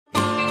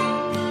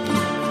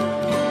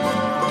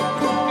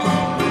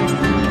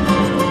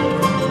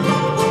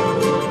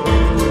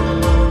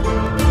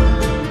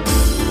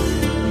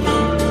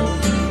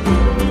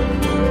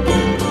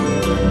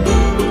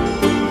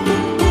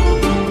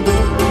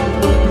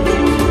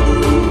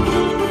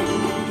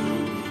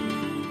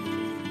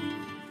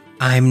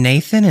I'm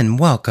Nathan and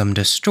welcome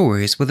to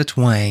Stories with a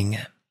Twang.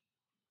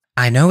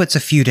 I know it's a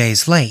few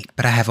days late,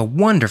 but I have a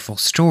wonderful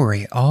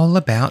story all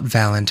about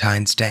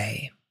Valentine's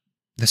Day.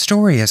 The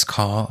story is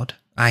called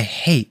I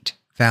Hate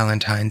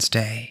Valentine's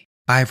Day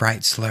by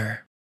Reitzler.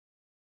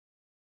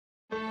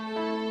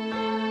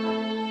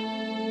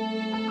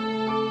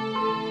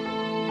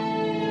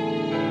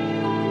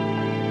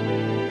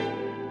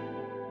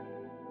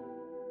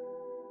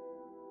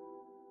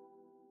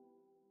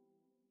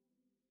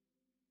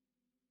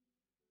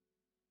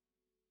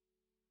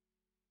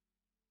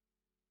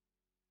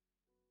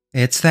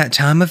 It's that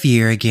time of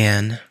year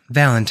again,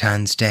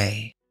 Valentine's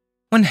Day,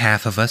 when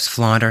half of us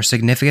flaunt our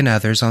significant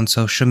others on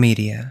social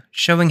media,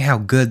 showing how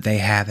good they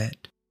have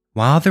it,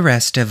 while the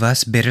rest of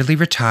us bitterly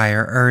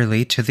retire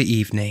early to the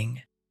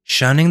evening,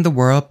 shunning the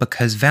world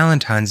because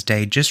Valentine's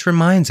Day just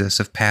reminds us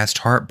of past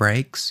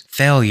heartbreaks,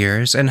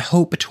 failures, and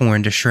hope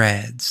torn to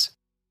shreds.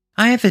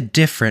 I have a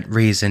different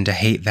reason to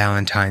hate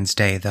Valentine's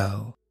Day,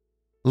 though.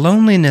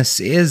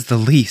 Loneliness is the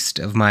least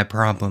of my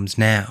problems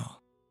now.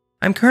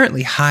 I'm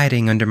currently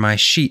hiding under my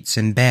sheets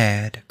in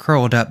bed,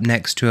 curled up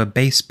next to a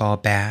baseball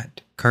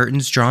bat,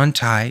 curtains drawn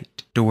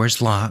tight,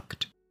 doors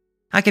locked.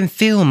 I can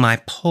feel my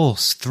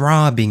pulse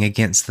throbbing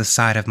against the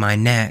side of my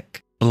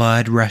neck,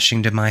 blood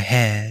rushing to my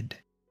head.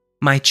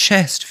 My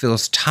chest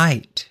feels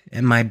tight,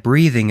 and my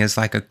breathing is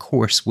like a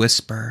coarse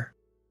whisper.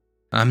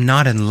 I'm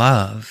not in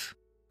love.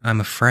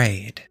 I'm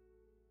afraid.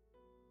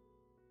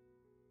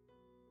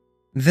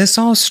 This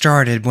all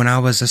started when I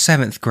was a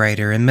 7th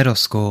grader in middle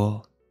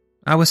school.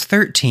 I was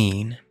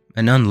 13,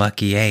 an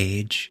unlucky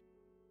age.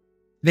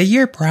 The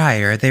year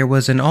prior, there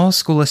was an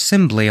all-school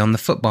assembly on the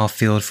football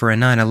field for a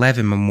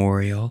 9/11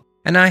 memorial,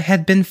 and I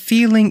had been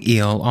feeling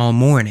ill all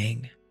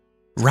morning.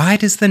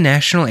 Right as the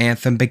national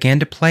anthem began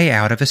to play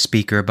out of a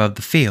speaker above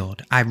the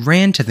field, I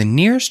ran to the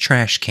nearest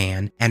trash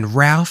can and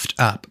ralphed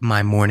up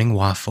my morning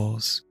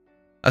waffles.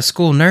 A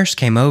school nurse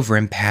came over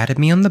and patted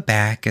me on the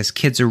back as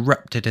kids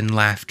erupted in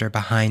laughter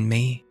behind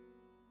me.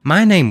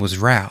 My name was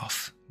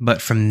Ralph,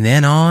 but from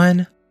then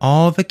on,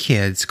 all the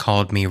kids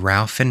called me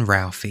Ralph and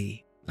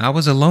Ralphie. I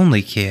was a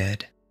lonely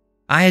kid.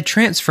 I had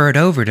transferred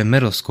over to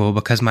middle school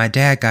because my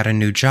dad got a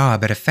new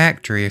job at a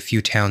factory a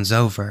few towns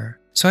over,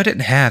 so I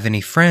didn't have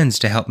any friends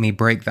to help me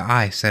break the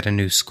ice at a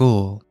new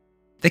school.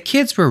 The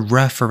kids were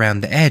rough around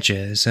the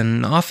edges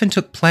and often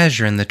took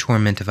pleasure in the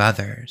torment of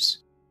others.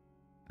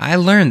 I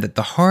learned that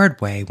the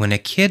hard way when a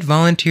kid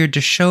volunteered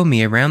to show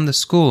me around the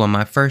school on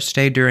my first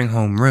day during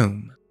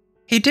homeroom.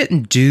 He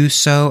didn't do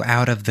so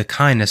out of the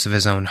kindness of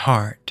his own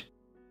heart.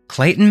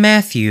 Clayton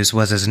Matthews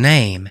was his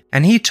name,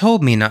 and he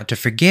told me not to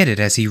forget it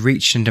as he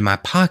reached into my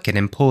pocket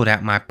and pulled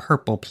out my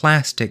purple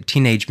plastic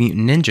Teenage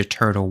Mutant Ninja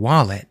Turtle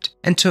wallet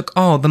and took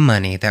all the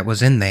money that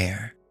was in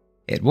there.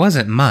 It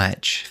wasn't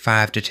much,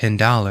 $5 to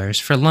 $10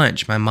 for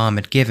lunch my mom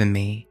had given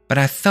me, but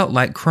I felt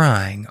like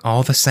crying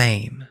all the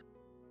same.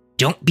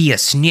 "Don't be a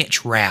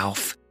snitch,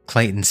 Ralph,"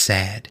 Clayton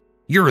said.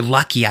 "You're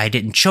lucky I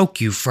didn't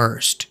choke you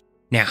first.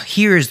 Now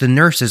here's the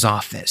nurse's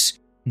office.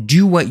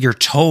 Do what you're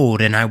told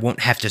and I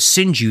won't have to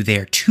send you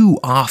there too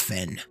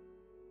often."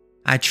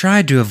 I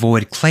tried to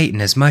avoid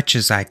Clayton as much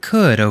as I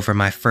could over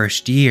my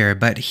first year,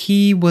 but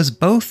he was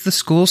both the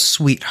school's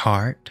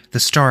sweetheart, the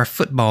star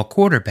football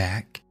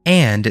quarterback,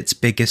 and its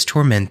biggest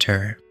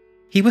tormentor.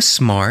 He was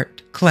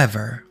smart,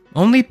 clever,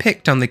 only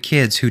picked on the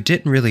kids who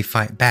didn't really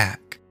fight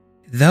back,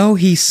 though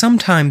he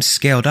sometimes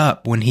scaled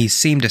up when he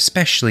seemed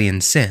especially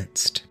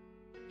incensed.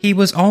 He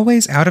was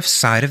always out of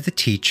sight of the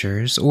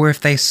teachers, or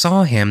if they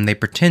saw him, they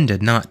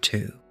pretended not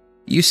to.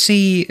 You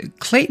see,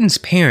 Clayton's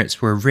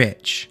parents were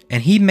rich,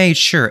 and he made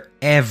sure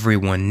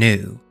everyone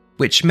knew,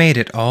 which made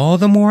it all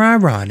the more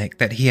ironic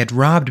that he had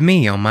robbed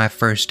me on my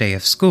first day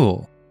of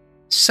school.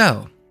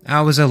 So,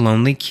 I was a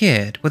lonely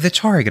kid with a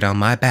target on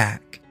my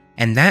back,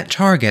 and that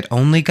target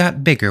only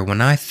got bigger when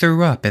I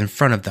threw up in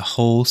front of the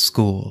whole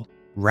school.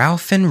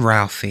 Ralph and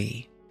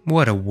Ralphie.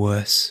 What a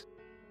wuss.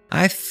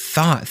 I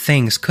thought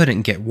things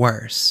couldn't get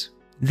worse.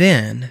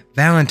 Then,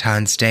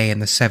 Valentine's Day in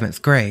the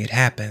 7th grade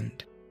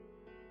happened.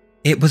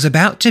 It was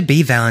about to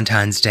be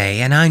Valentine's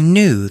Day, and I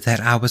knew that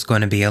I was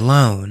going to be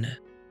alone.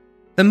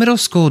 The middle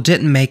school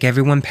didn't make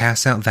everyone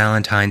pass out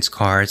Valentine's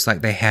cards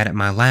like they had at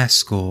my last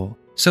school,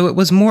 so it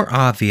was more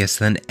obvious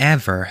than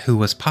ever who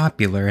was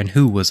popular and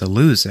who was a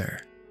loser.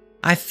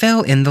 I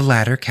fell in the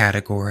latter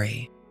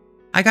category.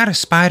 I got a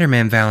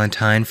Spider-Man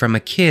Valentine from a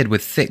kid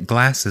with thick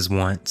glasses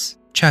once,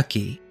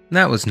 Chucky.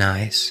 That was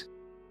nice.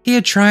 He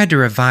had tried to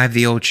revive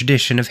the old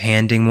tradition of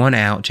handing one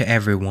out to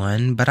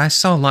everyone, but I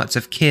saw lots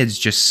of kids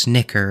just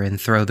snicker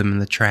and throw them in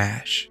the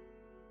trash.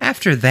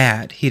 After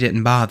that, he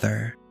didn't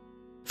bother.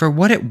 For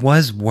what it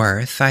was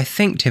worth, I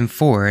thanked him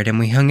for it and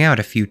we hung out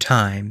a few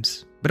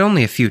times, but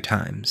only a few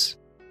times.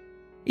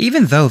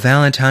 Even though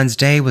Valentine's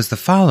Day was the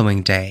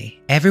following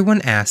day,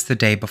 everyone asked the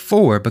day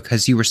before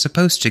because you were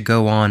supposed to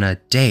go on a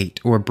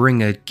date or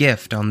bring a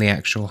gift on the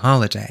actual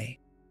holiday.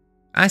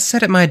 I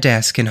sat at my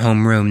desk in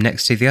homeroom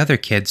next to the other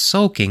kids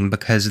sulking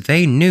because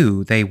they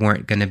knew they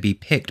weren't going to be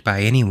picked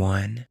by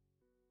anyone.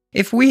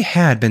 If we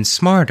had been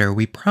smarter,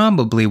 we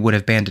probably would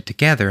have banded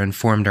together and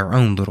formed our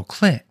own little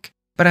clique.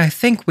 But I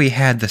think we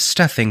had the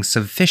stuffing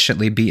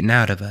sufficiently beaten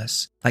out of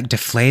us, like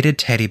deflated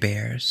teddy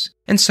bears,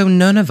 and so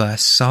none of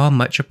us saw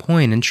much a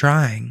point in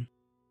trying.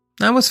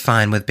 I was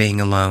fine with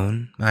being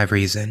alone, I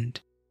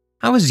reasoned.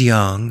 I was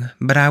young,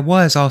 but I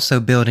was also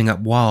building up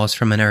walls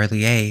from an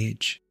early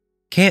age.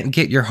 Can't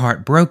get your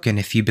heart broken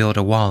if you build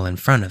a wall in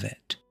front of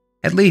it.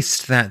 At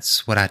least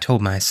that's what I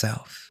told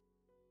myself.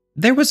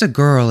 There was a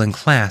girl in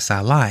class I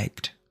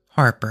liked,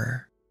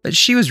 Harper, but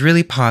she was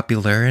really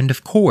popular and,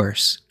 of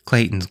course,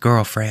 Clayton's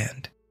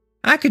girlfriend.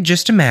 I could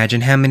just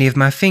imagine how many of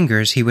my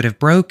fingers he would have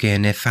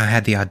broken if I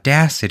had the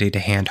audacity to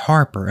hand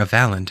Harper a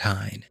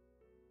Valentine.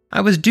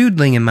 I was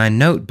doodling in my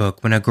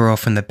notebook when a girl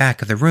from the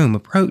back of the room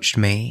approached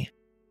me.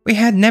 We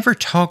had never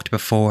talked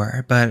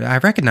before, but I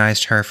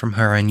recognized her from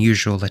her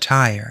unusual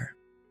attire.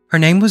 Her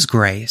name was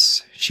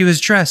Grace. She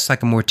was dressed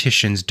like a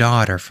mortician's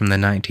daughter from the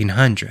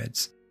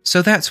 1900s,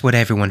 so that's what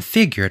everyone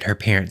figured her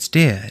parents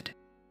did.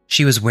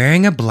 She was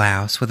wearing a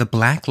blouse with a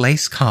black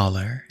lace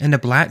collar and a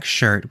black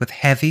shirt with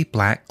heavy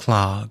black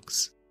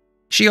clogs.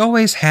 She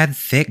always had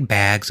thick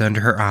bags under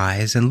her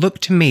eyes and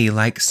looked to me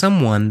like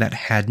someone that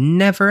had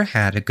never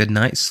had a good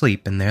night's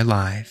sleep in their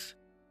life.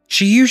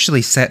 She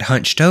usually sat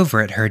hunched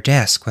over at her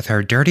desk with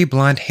her dirty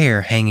blonde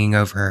hair hanging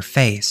over her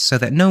face so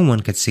that no one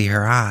could see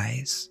her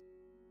eyes.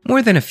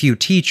 More than a few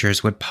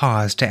teachers would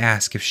pause to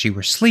ask if she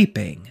were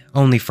sleeping,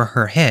 only for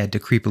her head to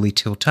creepily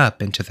tilt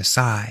up and to the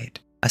side,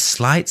 a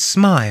slight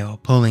smile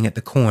pulling at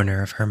the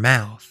corner of her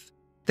mouth.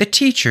 The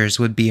teachers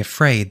would be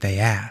afraid they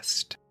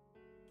asked.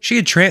 She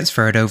had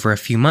transferred over a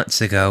few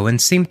months ago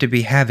and seemed to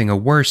be having a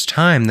worse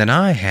time than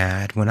I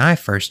had when I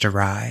first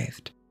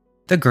arrived.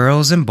 The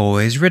girls and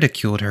boys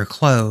ridiculed her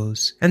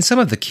clothes, and some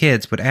of the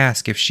kids would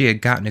ask if she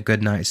had gotten a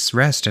good night's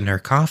rest in her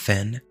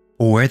coffin,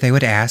 or they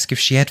would ask if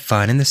she had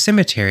fun in the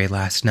cemetery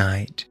last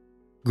night.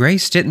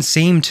 Grace didn't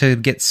seem to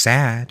get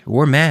sad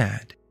or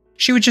mad.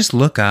 She would just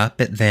look up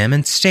at them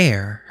and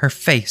stare, her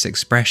face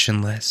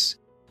expressionless,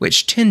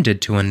 which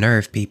tended to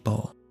unnerve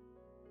people.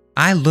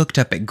 I looked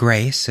up at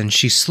Grace and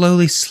she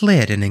slowly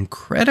slid an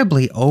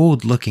incredibly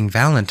old-looking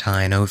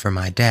Valentine over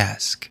my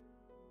desk.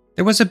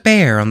 There was a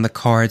bear on the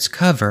card's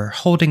cover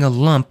holding a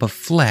lump of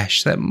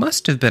flesh that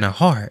must have been a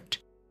heart.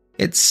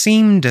 It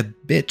seemed a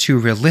bit too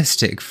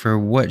realistic for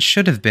what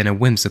should have been a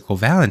whimsical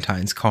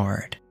Valentine's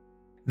card.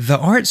 The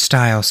art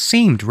style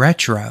seemed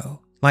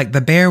retro, like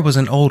the bear was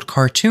an old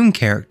cartoon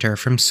character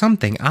from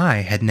something I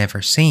had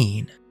never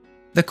seen.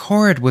 The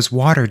card was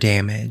water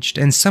damaged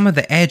and some of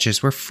the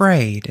edges were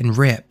frayed and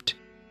ripped.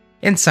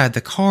 Inside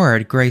the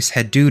card, Grace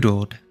had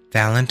doodled,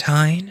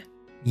 "Valentine?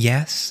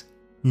 Yes?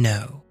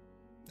 No."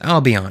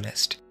 I'll be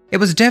honest, it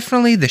was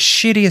definitely the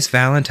shittiest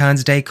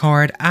Valentine's Day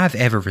card I've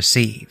ever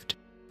received.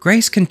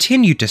 Grace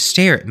continued to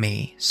stare at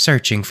me,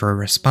 searching for a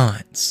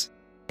response.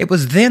 It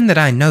was then that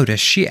I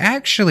noticed she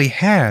actually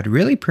had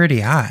really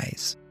pretty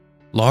eyes.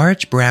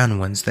 Large brown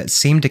ones that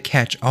seemed to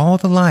catch all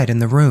the light in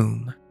the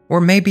room, or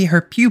maybe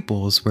her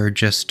pupils were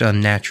just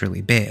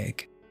unnaturally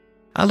big.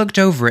 I looked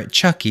over at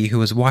Chucky, who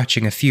was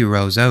watching a few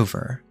rows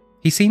over.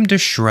 He seemed to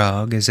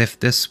shrug as if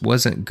this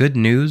wasn't good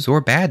news or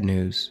bad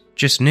news,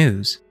 just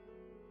news.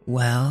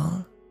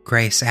 "Well?"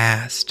 Grace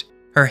asked,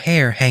 her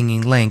hair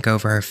hanging lank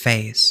over her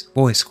face,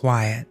 voice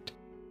quiet.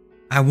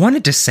 I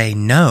wanted to say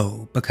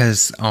no,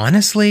 because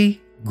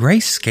honestly,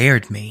 Grace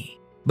scared me.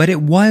 But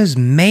it was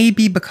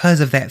maybe because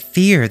of that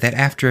fear that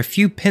after a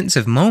few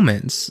pensive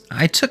moments,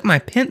 I took my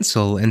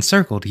pencil and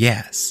circled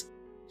yes.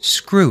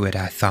 Screw it,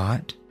 I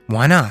thought.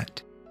 Why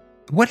not?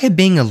 What had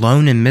being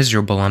alone and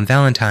miserable on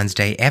Valentine's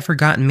Day ever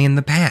gotten me in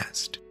the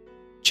past?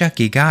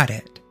 Chucky got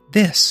it.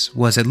 This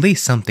was at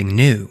least something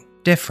new,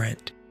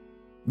 different.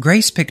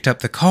 Grace picked up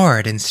the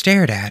card and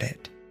stared at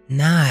it.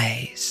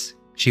 "Nice,"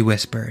 she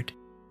whispered.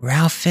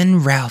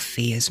 "Ralphin'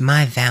 Ralphie is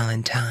my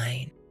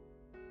Valentine."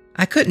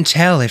 I couldn't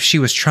tell if she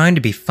was trying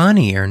to be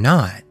funny or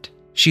not.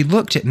 She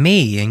looked at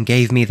me and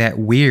gave me that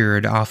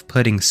weird,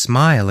 off-putting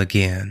smile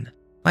again,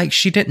 like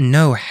she didn't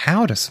know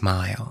how to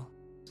smile.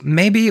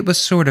 Maybe it was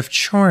sort of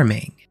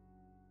charming.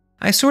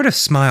 I sort of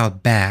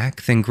smiled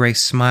back, then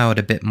Grace smiled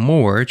a bit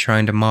more,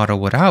 trying to model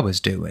what I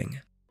was doing.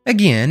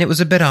 Again, it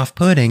was a bit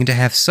off-putting to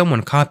have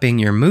someone copying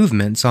your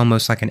movements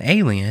almost like an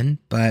alien,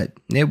 but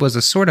it was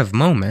a sort of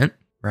moment,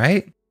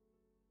 right?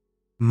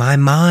 My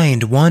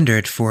mind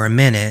wandered for a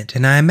minute,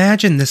 and I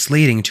imagined this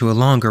leading to a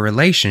longer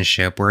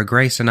relationship where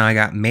Grace and I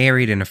got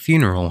married in a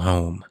funeral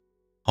home.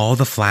 All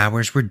the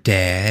flowers were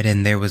dead,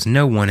 and there was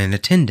no one in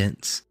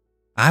attendance.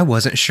 I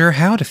wasn't sure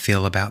how to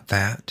feel about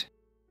that.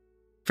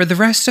 For the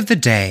rest of the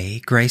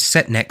day, Grace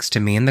sat next to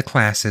me in the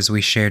classes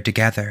we shared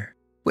together,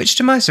 which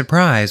to my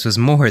surprise was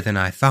more than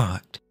I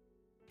thought.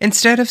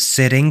 Instead of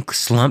sitting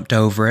slumped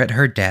over at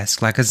her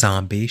desk like a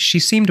zombie, she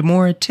seemed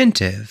more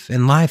attentive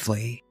and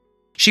lively.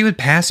 She would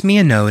pass me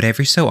a note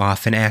every so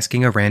often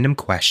asking a random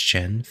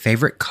question,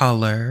 favorite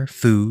color,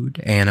 food,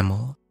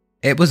 animal.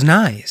 It was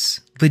nice,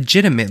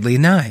 legitimately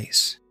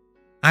nice.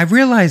 I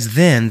realized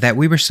then that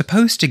we were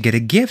supposed to get a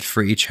gift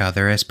for each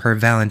other as per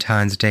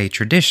Valentine's Day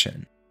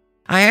tradition.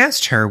 I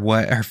asked her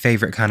what her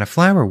favorite kind of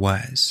flower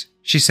was.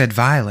 She said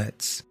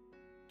violets.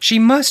 She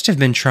must have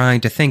been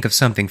trying to think of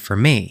something for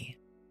me.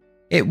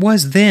 It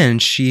was then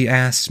she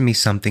asked me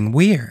something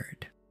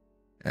weird.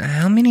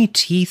 How many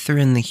teeth are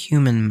in the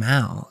human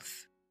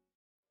mouth?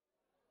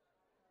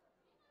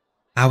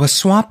 I was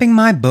swapping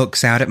my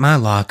books out at my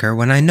locker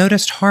when I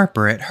noticed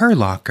Harper at her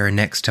locker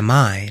next to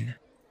mine.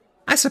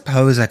 I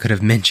suppose I could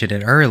have mentioned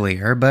it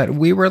earlier, but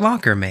we were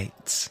locker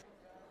mates.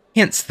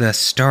 Hence the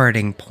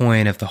starting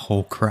point of the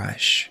whole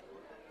crush.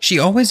 She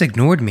always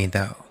ignored me,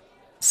 though.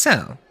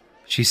 So,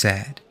 she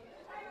said.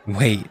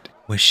 Wait,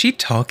 was she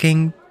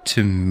talking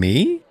to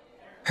me?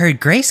 Heard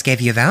Grace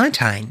gave you a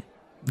Valentine.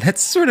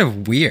 That's sort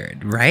of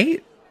weird,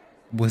 right?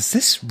 Was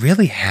this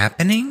really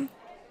happening?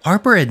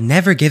 Harper had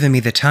never given me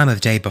the time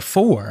of day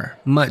before,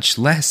 much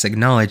less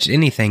acknowledged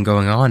anything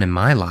going on in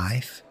my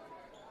life.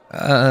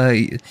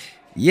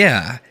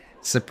 Yeah,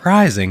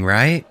 surprising,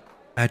 right?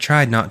 I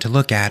tried not to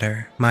look at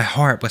her. My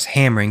heart was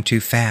hammering too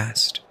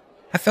fast.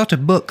 I felt a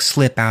book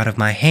slip out of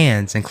my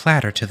hands and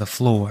clatter to the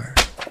floor.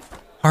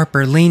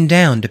 Harper leaned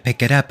down to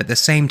pick it up at the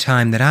same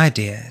time that I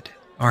did.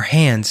 Our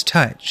hands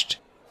touched.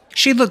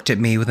 She looked at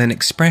me with an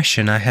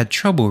expression I had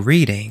trouble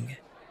reading,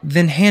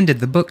 then handed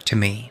the book to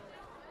me.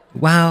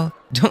 Wow,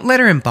 don't let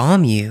her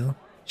embalm you,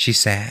 she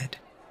said.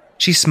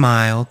 She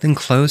smiled, then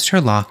closed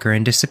her locker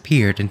and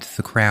disappeared into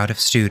the crowd of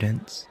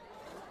students.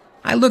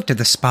 I looked at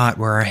the spot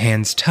where our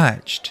hands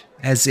touched,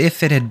 as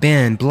if it had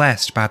been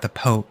blessed by the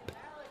Pope.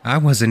 I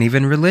wasn't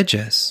even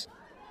religious.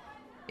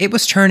 It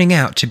was turning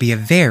out to be a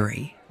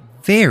very,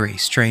 very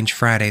strange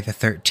Friday the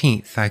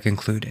 13th, I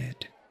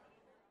concluded.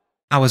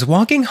 I was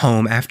walking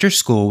home after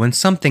school when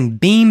something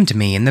beamed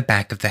me in the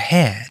back of the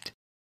head.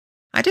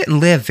 I didn't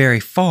live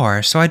very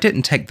far, so I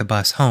didn't take the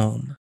bus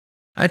home.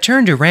 I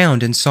turned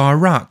around and saw a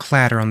rock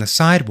clatter on the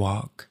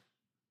sidewalk.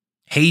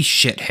 Hey,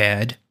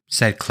 shithead,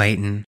 said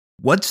Clayton.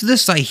 What's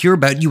this I hear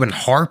about you and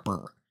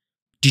Harper?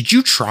 Did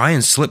you try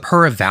and slip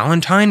her a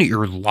Valentine at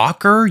your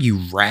locker, you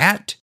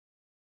rat?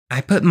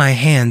 I put my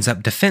hands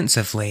up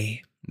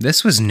defensively.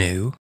 This was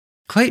new.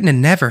 Clayton had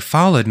never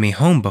followed me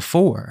home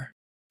before.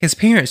 His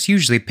parents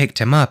usually picked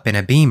him up in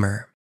a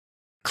Beamer.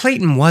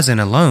 Clayton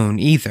wasn't alone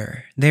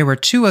either. There were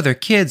two other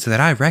kids that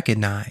I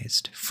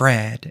recognized,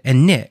 Fred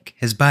and Nick,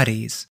 his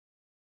buddies.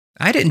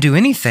 I didn't do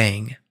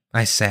anything,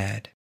 I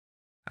said.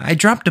 I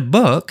dropped a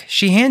book.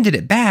 She handed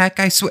it back.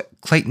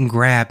 Clayton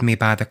grabbed me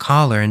by the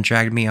collar and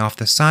dragged me off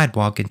the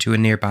sidewalk into a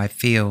nearby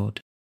field.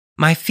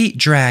 My feet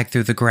dragged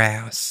through the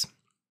grass.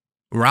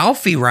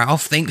 Ralph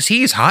thinks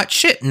he's hot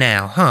shit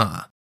now,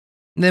 huh?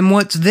 Then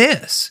what's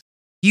this?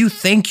 You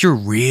think you're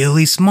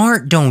really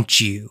smart, don't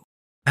you?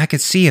 I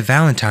could see a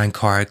Valentine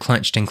card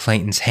clenched in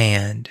Clayton's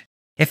hand.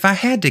 If I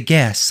had to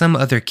guess, some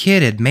other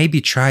kid had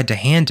maybe tried to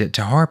hand it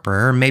to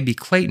Harper, or maybe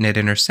Clayton had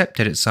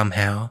intercepted it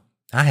somehow.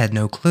 I had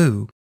no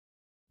clue.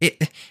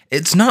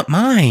 It's not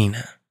mine,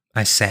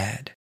 I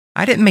said.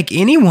 I didn't make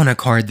anyone a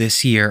card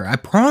this year, I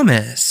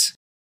promise.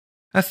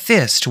 A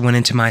fist went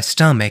into my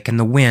stomach and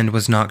the wind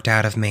was knocked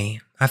out of me.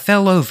 I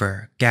fell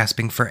over,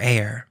 gasping for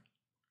air.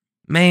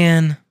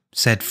 Man,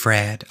 said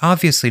Fred,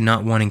 obviously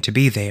not wanting to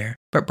be there,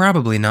 but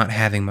probably not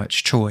having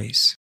much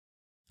choice.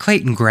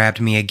 Clayton grabbed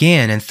me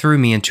again and threw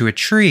me into a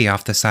tree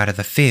off the side of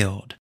the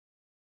field.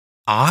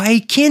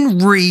 I can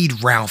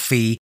read,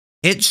 Ralphie.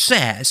 It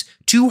says,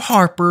 to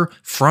Harper,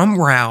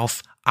 from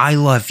Ralph, I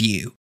love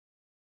you.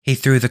 He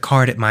threw the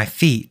card at my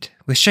feet.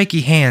 With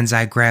shaky hands,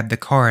 I grabbed the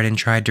card and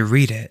tried to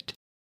read it.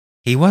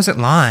 He wasn't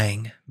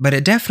lying, but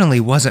it definitely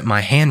wasn't my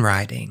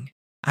handwriting.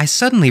 I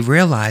suddenly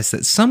realized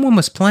that someone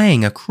was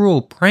playing a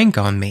cruel prank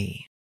on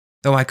me,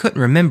 though I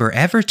couldn't remember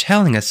ever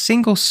telling a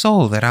single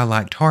soul that I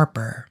liked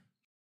Harper.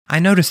 I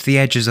noticed the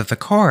edges of the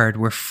card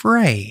were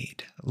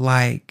frayed,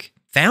 like,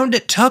 found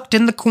it tucked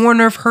in the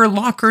corner of her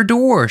locker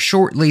door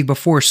shortly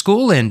before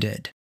school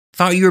ended.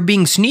 Thought you were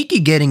being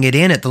sneaky getting it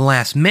in at the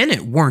last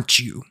minute, weren't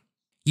you?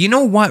 You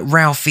know what,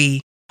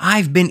 Ralphie?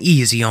 I've been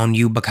easy on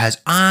you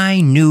because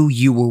I knew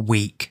you were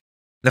weak.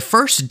 The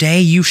first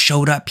day you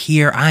showed up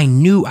here, I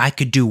knew I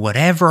could do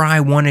whatever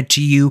I wanted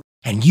to you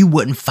and you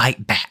wouldn't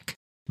fight back.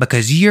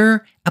 Because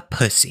you're a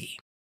pussy.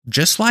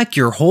 Just like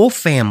your whole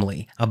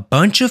family, a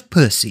bunch of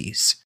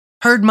pussies.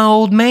 Heard my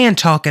old man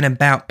talking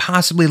about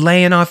possibly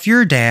laying off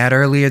your dad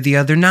earlier the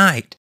other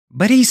night.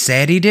 But he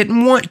said he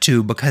didn't want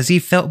to because he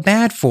felt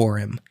bad for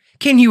him.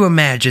 Can you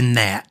imagine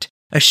that?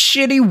 A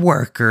shitty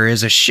worker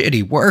is a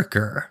shitty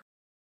worker.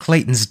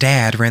 Clayton's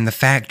dad ran the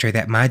factory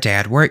that my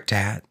dad worked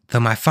at, though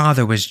my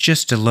father was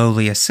just a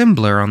lowly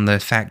assembler on the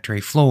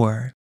factory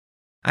floor.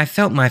 I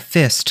felt my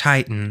fists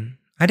tighten.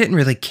 I didn't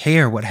really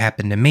care what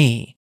happened to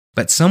me,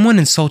 but someone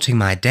insulting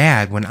my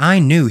dad when I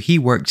knew he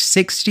worked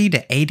 60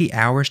 to 80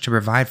 hours to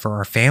provide for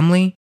our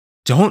family?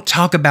 Don't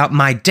talk about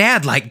my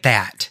dad like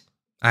that,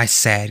 I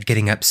said,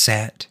 getting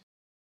upset.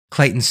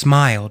 Clayton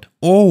smiled.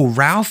 Oh,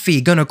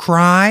 Ralphie, gonna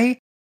cry?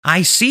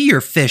 I see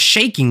your fist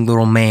shaking,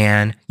 little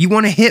man. You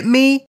want to hit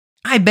me?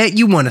 I bet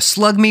you want to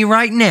slug me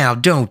right now,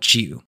 don't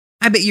you?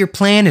 I bet your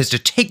plan is to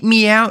take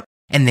me out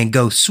and then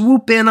go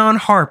swoop in on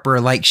Harper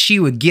like she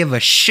would give a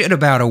shit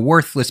about a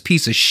worthless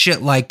piece of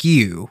shit like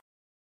you.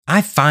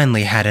 I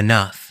finally had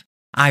enough.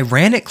 I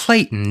ran at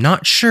Clayton,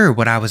 not sure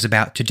what I was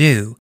about to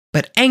do,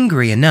 but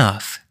angry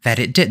enough that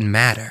it didn't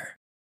matter.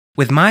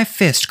 With my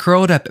fist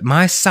curled up at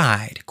my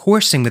side,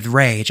 coursing with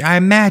rage, I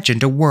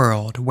imagined a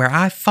world where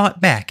I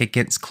fought back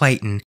against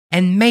Clayton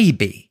and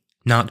maybe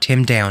knocked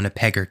him down a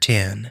peg or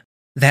 10.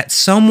 That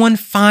someone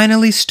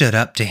finally stood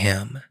up to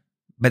him.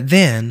 But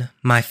then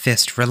my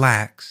fist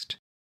relaxed.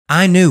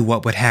 I knew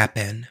what would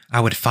happen.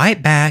 I would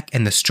fight back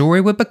and the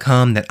story would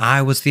become that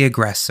I was the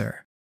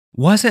aggressor.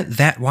 Wasn't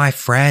that why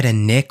Fred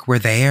and Nick were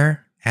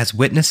there as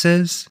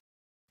witnesses?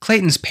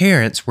 Clayton's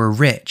parents were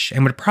rich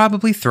and would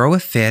probably throw a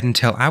fit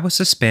until I was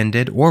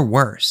suspended or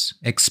worse,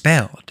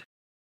 expelled.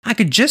 I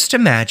could just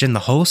imagine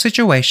the whole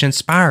situation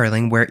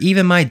spiraling where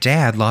even my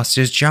dad lost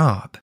his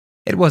job.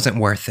 It wasn't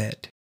worth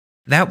it.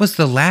 That was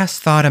the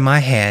last thought in my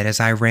head as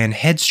I ran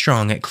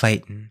headstrong at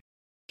Clayton.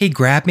 He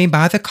grabbed me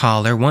by the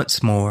collar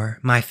once more,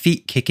 my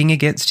feet kicking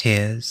against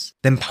his,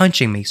 then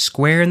punching me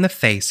square in the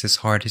face as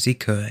hard as he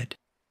could.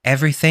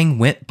 Everything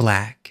went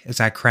black as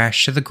I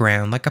crashed to the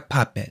ground like a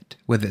puppet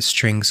with its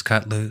strings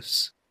cut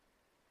loose.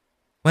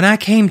 When I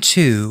came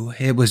to,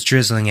 it was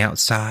drizzling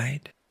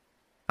outside.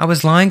 I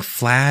was lying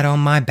flat on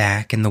my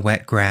back in the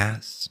wet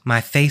grass.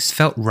 My face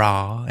felt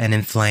raw and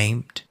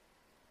inflamed.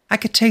 I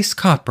could taste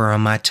copper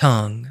on my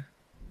tongue.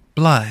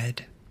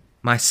 Blood.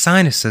 My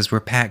sinuses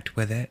were packed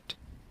with it.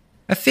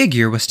 A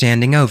figure was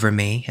standing over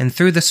me, and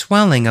through the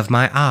swelling of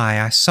my eye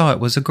I saw it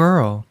was a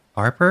girl.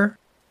 Harper?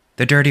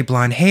 The dirty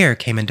blonde hair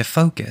came into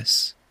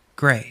focus.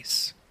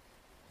 Grace.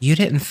 "You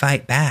didn't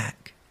fight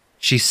back,"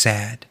 she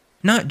said,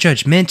 not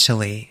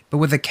judgmentally, but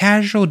with a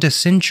casual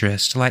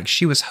disinterest like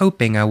she was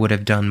hoping I would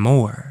have done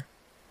more.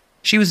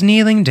 She was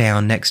kneeling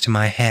down next to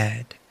my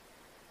head.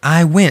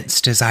 I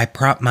winced as I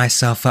propped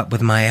myself up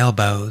with my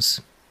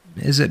elbows.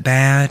 "Is it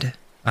bad?"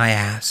 I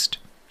asked.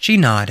 She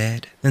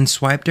nodded, then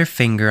swiped her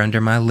finger under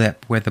my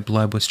lip where the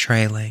blood was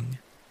trailing.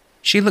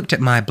 She looked at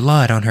my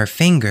blood on her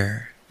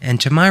finger,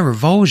 and to my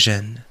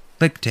revulsion,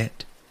 licked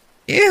it.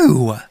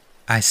 "Ew,"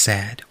 I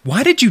said.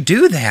 "Why did you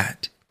do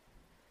that?"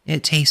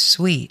 "It tastes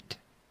sweet,"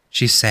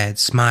 she said,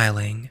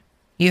 smiling.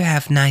 "You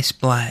have nice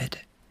blood."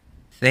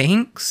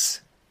 "Thanks,"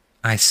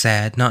 I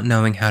said, not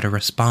knowing how to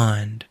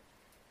respond.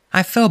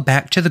 I fell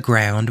back to the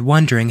ground,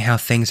 wondering how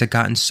things had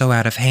gotten so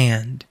out of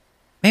hand.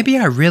 Maybe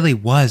I really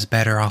was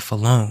better off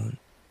alone.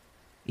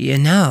 "You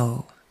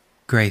know,"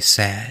 Grace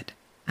said,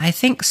 "I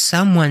think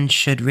someone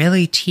should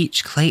really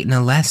teach Clayton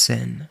a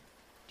lesson.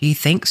 Do you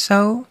think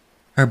so?"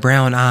 Her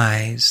brown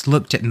eyes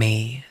looked at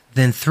me,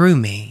 then through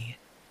me.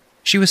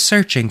 She was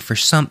searching for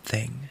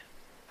something.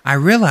 I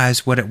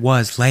realized what it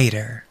was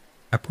later.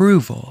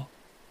 Approval.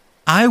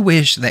 "I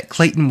wish that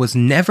Clayton was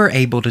never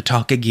able to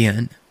talk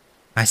again,"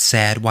 I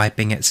said,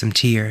 wiping at some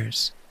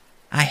tears.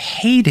 I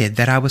hated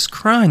that I was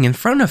crying in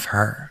front of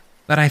her,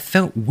 but I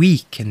felt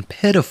weak and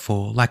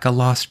pitiful like a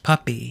lost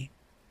puppy.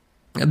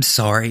 "I'm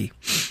sorry.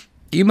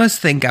 You must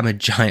think I'm a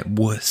giant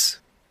wuss."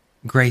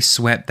 Grace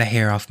swept the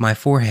hair off my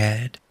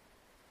forehead.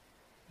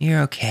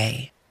 "You're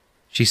okay,"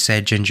 she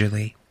said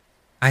gingerly.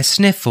 I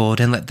sniffled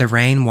and let the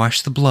rain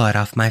wash the blood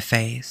off my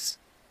face.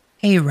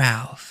 "Hey,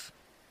 Ralph,"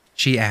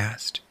 she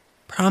asked.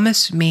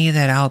 "Promise me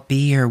that I'll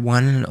be your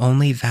one and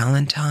only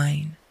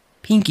Valentine.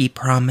 Pinky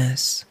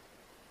promise."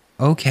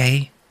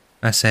 "Okay,"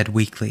 I said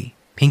weakly.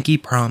 "Pinky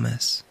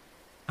promise."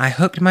 I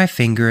hooked my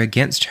finger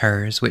against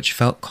hers, which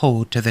felt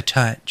cold to the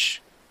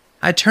touch.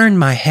 I turned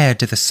my head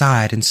to the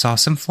side and saw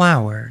some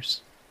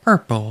flowers,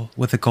 purple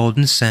with a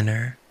golden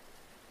center.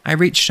 I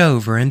reached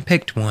over and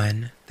picked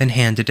one, then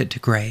handed it to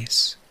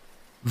Grace.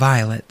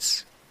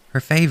 Violets, her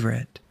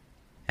favorite.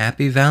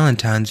 "Happy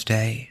Valentine's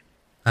Day,"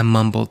 I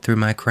mumbled through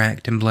my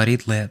cracked and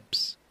bloodied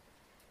lips.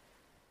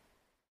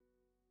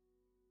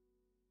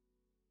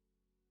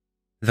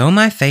 Though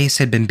my face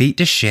had been beat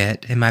to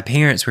shit and my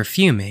parents were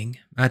fuming,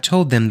 I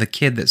told them the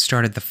kid that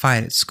started the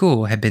fight at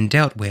school had been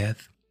dealt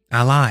with.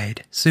 I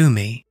lied. Sue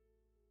me.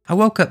 I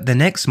woke up the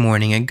next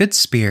morning in good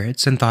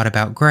spirits and thought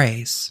about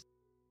Grace.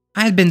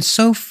 I had been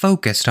so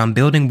focused on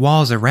building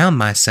walls around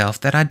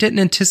myself that I didn't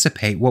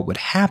anticipate what would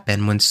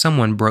happen when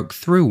someone broke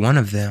through one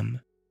of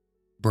them.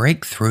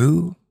 Break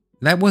through?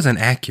 That wasn't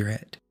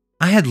accurate.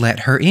 I had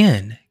let her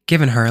in,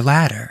 given her a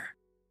ladder.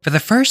 For the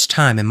first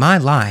time in my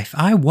life,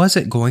 I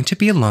wasn't going to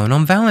be alone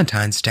on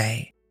Valentine's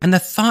Day, and the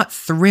thought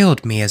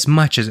thrilled me as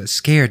much as it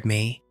scared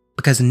me,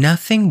 because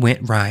nothing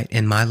went right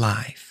in my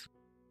life.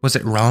 Was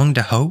it wrong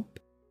to hope?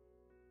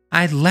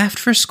 I had left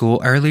for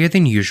school earlier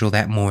than usual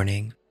that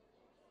morning.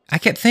 I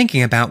kept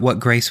thinking about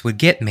what Grace would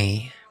get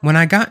me. When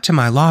I got to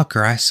my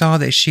locker, I saw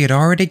that she had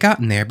already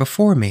gotten there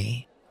before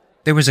me.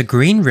 There was a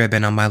green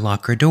ribbon on my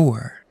locker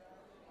door.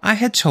 I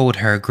had told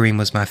her green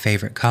was my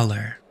favorite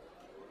color.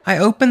 I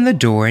opened the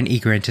door in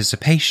eager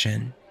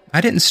anticipation.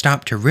 I didn't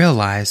stop to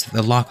realize that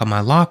the lock on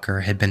my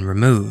locker had been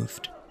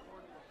removed.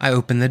 I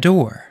opened the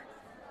door.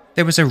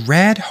 There was a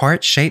red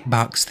heart-shaped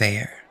box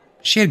there.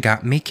 She had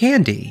gotten me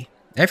candy.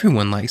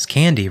 Everyone likes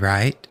candy,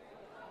 right?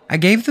 I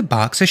gave the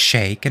box a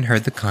shake and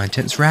heard the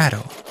contents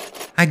rattle.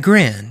 I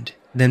grinned,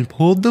 then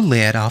pulled the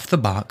lid off the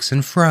box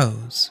and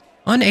froze,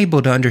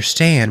 unable to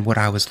understand what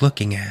I was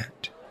looking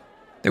at.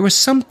 There was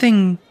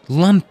something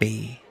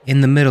lumpy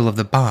in the middle of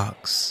the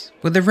box,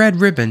 with a red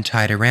ribbon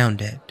tied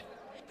around it.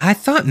 I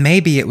thought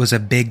maybe it was a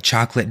big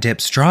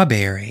chocolate-dipped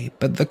strawberry,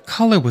 but the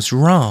color was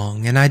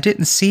wrong and I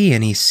didn't see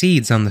any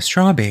seeds on the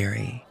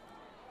strawberry.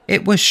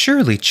 It was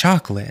surely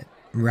chocolate,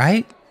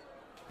 right?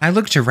 I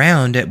looked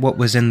around at what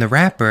was in the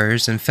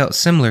wrappers and felt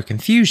similar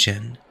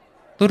confusion.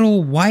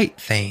 Little white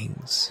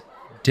things,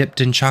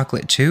 dipped in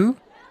chocolate too?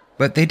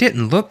 But they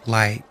didn't look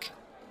like...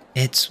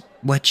 "It's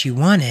what you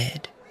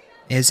wanted,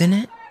 isn't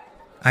it?"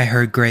 I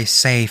heard Grace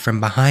say from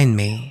behind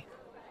me.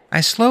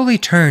 I slowly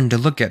turned to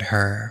look at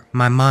her,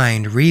 my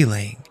mind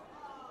reeling.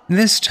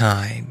 This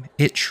time,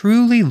 it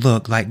truly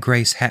looked like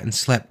Grace hadn't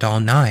slept all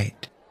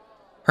night.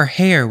 Her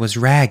hair was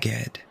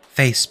ragged,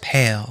 face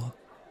pale.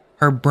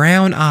 Her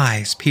brown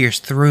eyes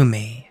pierced through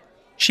me.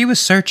 She was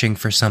searching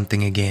for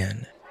something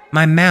again.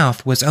 My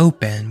mouth was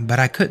open, but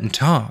I couldn't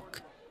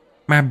talk.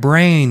 My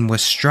brain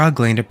was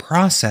struggling to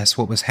process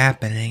what was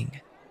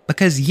happening.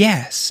 Because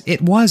yes,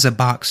 it was a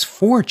box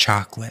for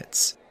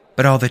chocolates,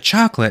 but all the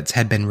chocolates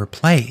had been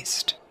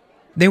replaced.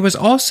 There was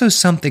also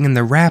something in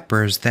the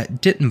wrappers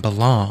that didn't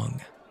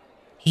belong.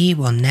 "He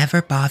will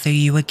never bother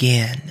you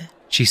again,"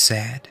 she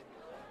said.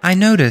 I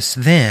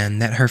noticed then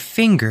that her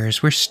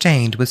fingers were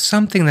stained with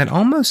something that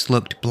almost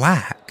looked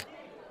black.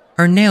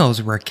 Her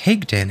nails were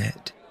caked in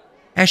it.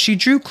 As she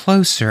drew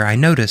closer, I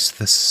noticed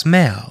the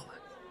smell,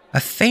 a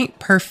faint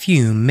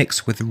perfume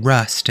mixed with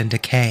rust and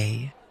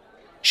decay.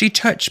 She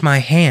touched my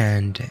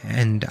hand,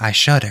 and I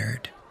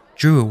shuddered,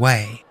 drew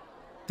away.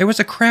 There was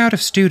a crowd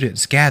of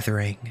students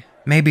gathering.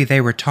 Maybe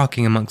they were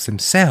talking amongst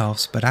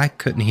themselves, but I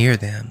couldn't hear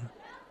them.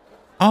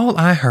 All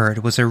I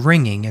heard was a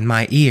ringing in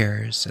my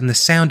ears and the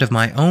sound of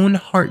my own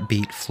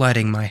heartbeat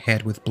flooding my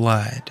head with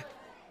blood.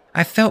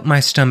 I felt my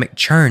stomach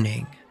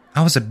churning.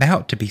 I was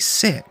about to be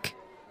sick.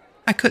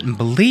 I couldn't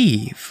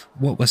believe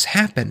what was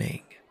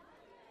happening.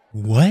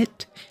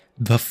 "What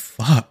the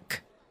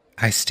fuck?"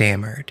 I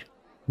stammered.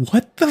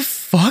 "What the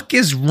fuck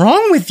is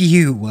wrong with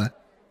you?"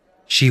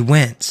 She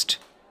winced,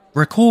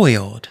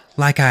 recoiled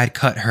like I had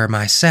cut her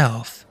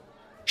myself.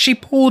 She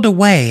pulled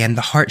away and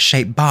the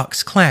heart-shaped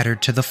box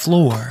clattered to the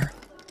floor.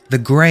 The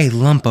gray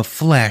lump of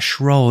flesh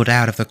rolled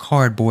out of the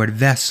cardboard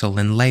vessel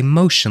and lay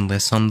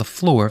motionless on the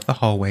floor of the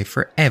hallway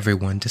for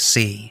everyone to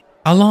see,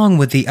 along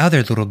with the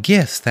other little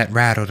gifts that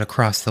rattled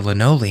across the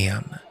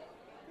linoleum.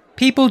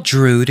 People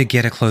drew to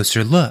get a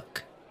closer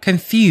look,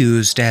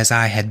 confused as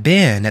I had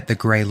been at the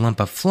gray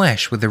lump of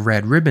flesh with the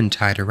red ribbon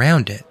tied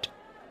around it.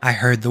 I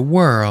heard the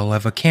whirl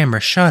of a camera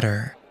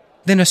shutter,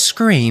 then a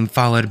scream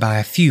followed by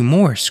a few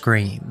more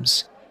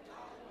screams.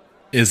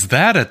 "Is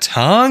that a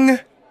tongue?"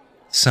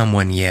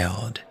 someone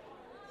yelled.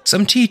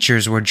 Some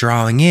teachers were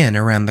drawing in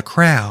around the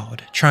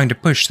crowd, trying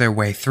to push their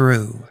way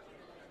through.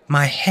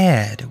 My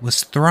head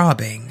was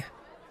throbbing.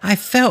 I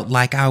felt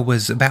like I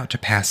was about to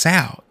pass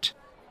out.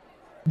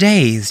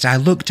 Dazed, I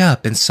looked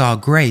up and saw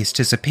Grace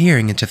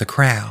disappearing into the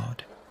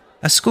crowd.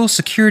 A school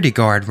security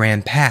guard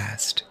ran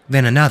past,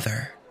 then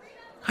another.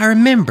 I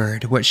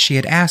remembered what she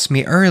had asked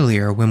me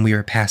earlier when we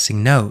were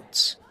passing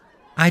notes.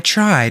 I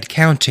tried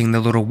counting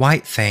the little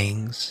white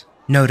things,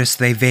 noticed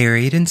they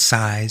varied in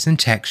size and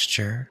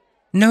texture,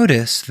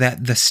 noticed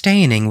that the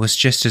staining was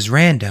just as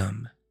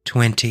random,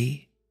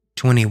 20,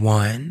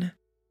 21.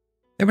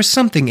 There was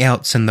something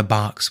else in the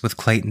box with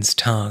Clayton's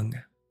tongue,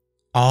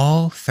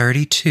 all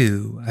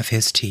 32 of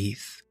his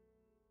teeth.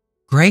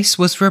 Grace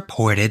was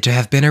reported to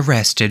have been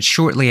arrested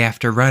shortly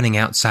after running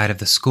outside of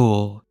the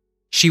school.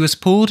 She was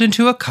pulled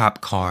into a cop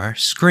car,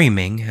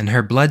 screaming, and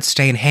her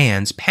blood-stained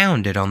hands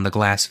pounded on the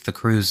glass of the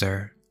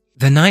cruiser.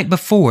 The night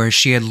before,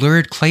 she had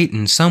lured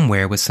Clayton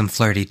somewhere with some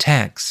flirty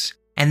texts,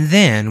 and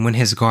then, when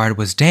his guard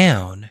was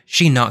down,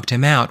 she knocked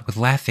him out with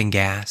laughing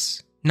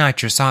gas,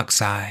 nitrous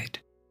oxide.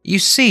 You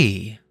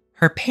see,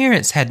 her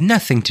parents had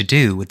nothing to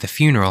do with the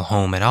funeral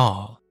home at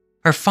all.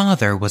 Her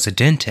father was a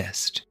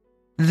dentist.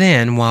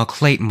 Then, while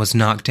Clayton was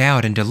knocked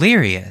out and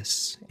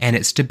delirious, and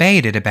it's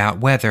debated about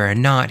whether or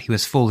not he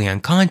was fully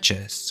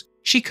unconscious,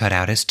 she cut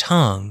out his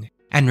tongue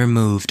and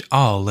removed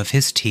all of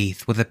his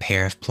teeth with a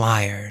pair of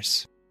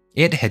pliers.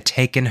 It had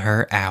taken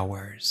her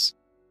hours.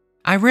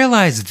 I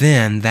realized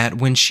then that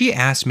when she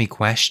asked me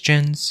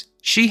questions,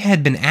 she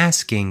had been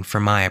asking for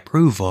my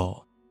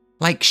approval,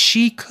 like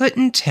she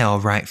couldn't tell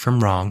right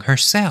from wrong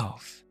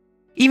herself.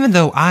 Even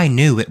though I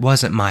knew it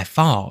wasn't my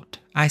fault,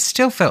 I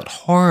still felt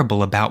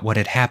horrible about what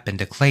had happened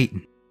to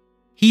Clayton.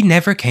 He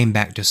never came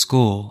back to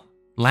school.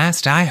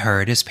 Last I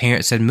heard, his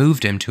parents had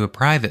moved him to a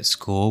private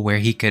school where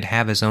he could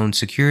have his own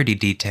security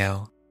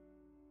detail.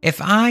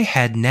 If I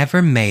had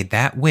never made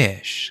that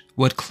wish,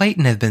 would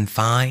Clayton have been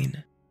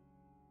fine?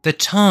 The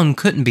tongue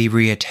couldn't be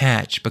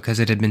reattached because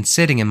it had been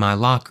sitting in my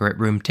locker at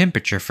room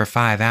temperature for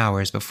 5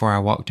 hours before I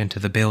walked into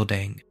the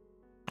building.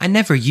 I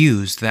never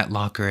used that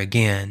locker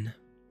again.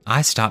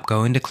 I stopped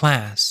going to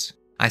class.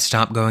 I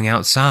stopped going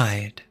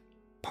outside.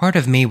 Part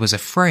of me was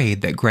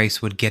afraid that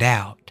Grace would get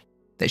out,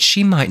 that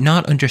she might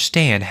not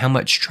understand how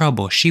much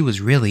trouble she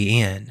was really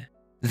in,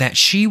 that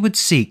she would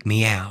seek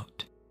me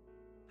out.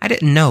 I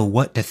didn't know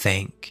what to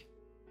think.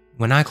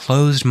 When I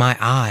closed my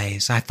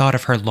eyes, I thought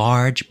of her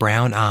large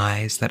brown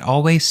eyes that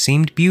always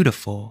seemed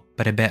beautiful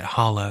but a bit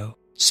hollow,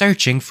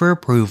 searching for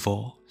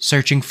approval,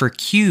 searching for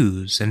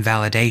cues and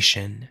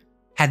validation.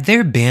 Had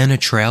there been a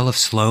trail of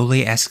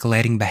slowly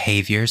escalating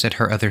behaviors at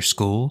her other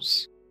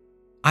schools?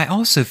 I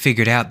also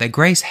figured out that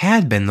Grace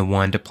had been the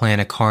one to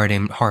plant a card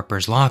in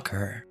Harper's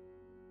locker.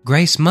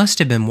 Grace must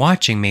have been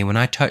watching me when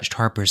I touched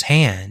Harper's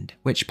hand,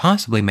 which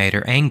possibly made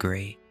her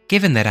angry,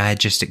 given that I had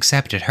just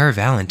accepted her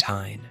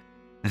Valentine.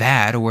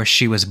 That, or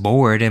she was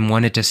bored and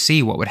wanted to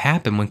see what would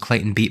happen when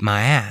Clayton beat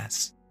my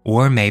ass.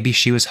 Or maybe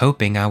she was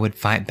hoping I would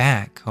fight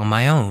back on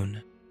my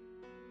own.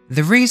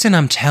 The reason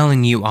I'm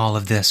telling you all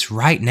of this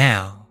right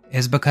now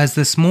is because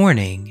this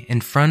morning,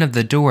 in front of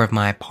the door of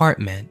my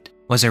apartment,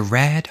 was a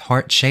red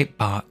heart-shaped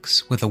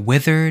box with a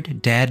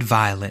withered, dead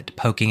violet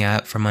poking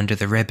out from under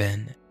the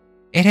ribbon.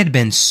 It had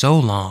been so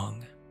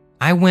long.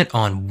 I went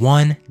on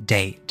one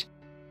date.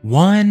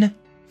 One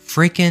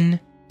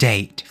freaking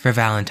date for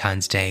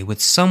Valentine's Day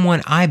with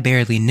someone I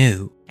barely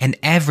knew, and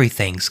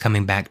everything's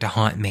coming back to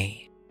haunt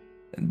me.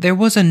 There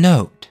was a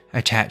note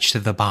attached to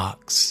the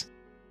box.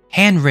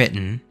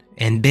 Handwritten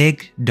in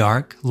big,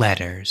 dark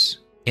letters,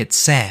 it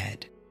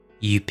said,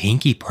 "You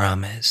pinky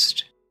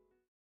promised."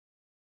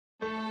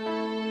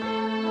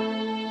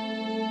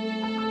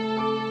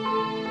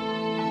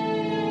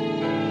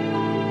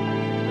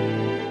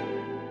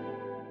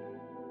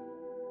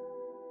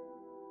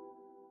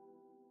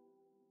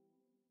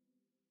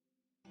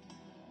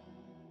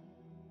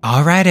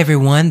 Alright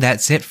everyone,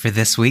 that's it for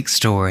this week's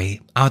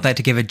story. I would like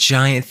to give a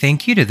giant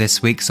thank you to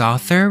this week's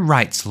author,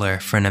 Reitzler,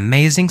 for an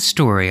amazing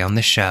story on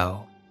the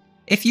show.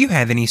 If you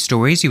have any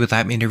stories you would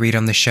like me to read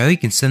on the show, you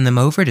can send them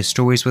over to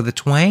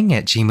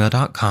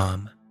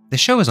storieswithatwang@gmail.com. The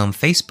show is on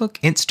Facebook,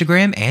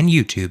 Instagram, and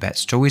YouTube at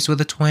Stories with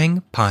a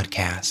Twang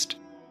Podcast.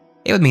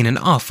 It would mean an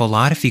awful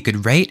lot if you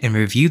could rate and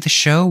review the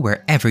show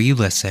wherever you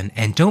listen,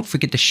 and don't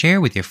forget to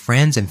share with your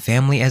friends and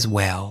family as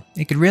well.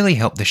 It could really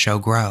help the show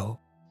grow.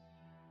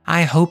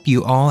 I hope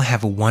you all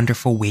have a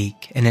wonderful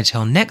week, and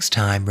until next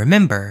time,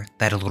 remember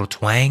that a little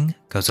twang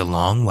goes a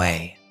long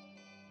way.